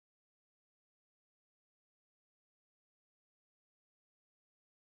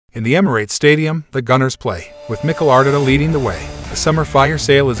In the Emirates Stadium, the Gunners play, with Mikel Arteta leading the way. A summer fire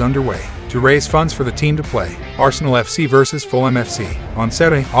sale is underway to raise funds for the team to play Arsenal FC versus Fulham FC. On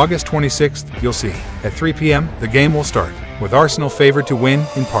Saturday, August 26th, you'll see. At 3 p.m., the game will start, with Arsenal favored to win,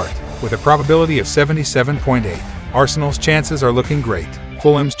 in part, with a probability of 77.8. Arsenal's chances are looking great.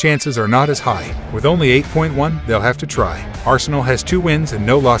 Fulham's chances are not as high. With only 8.1, they'll have to try. Arsenal has 2 wins and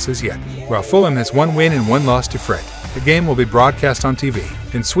no losses yet, while Fulham has 1 win and 1 loss to fret. The game will be broadcast on TV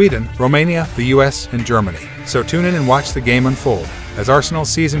in Sweden, Romania, the US, and Germany. So tune in and watch the game unfold as Arsenal's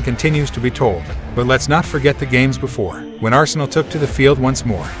season continues to be told. But let's not forget the games before, when Arsenal took to the field once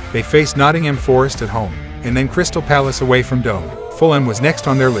more. They faced Nottingham Forest at home, and then Crystal Palace away from Dome. Fulham was next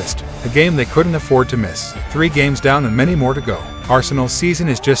on their list, a game they couldn't afford to miss. 3 games down and many more to go. Arsenal's season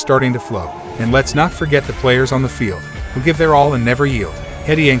is just starting to flow. And let's not forget the players on the field, who give their all and never yield.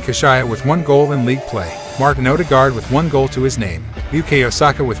 Eddie Nketiah with 1 goal in league play. Martin Odegaard with 1 goal to his name. Bukayo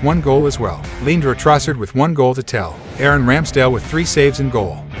Saka with 1 goal as well. Leandro Trossard with 1 goal to tell. Aaron Ramsdale with 3 saves and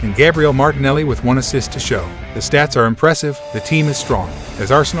goal. And Gabriel Martinelli with 1 assist to show. The stats are impressive, the team is strong,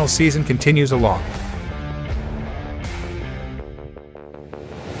 as Arsenal's season continues along.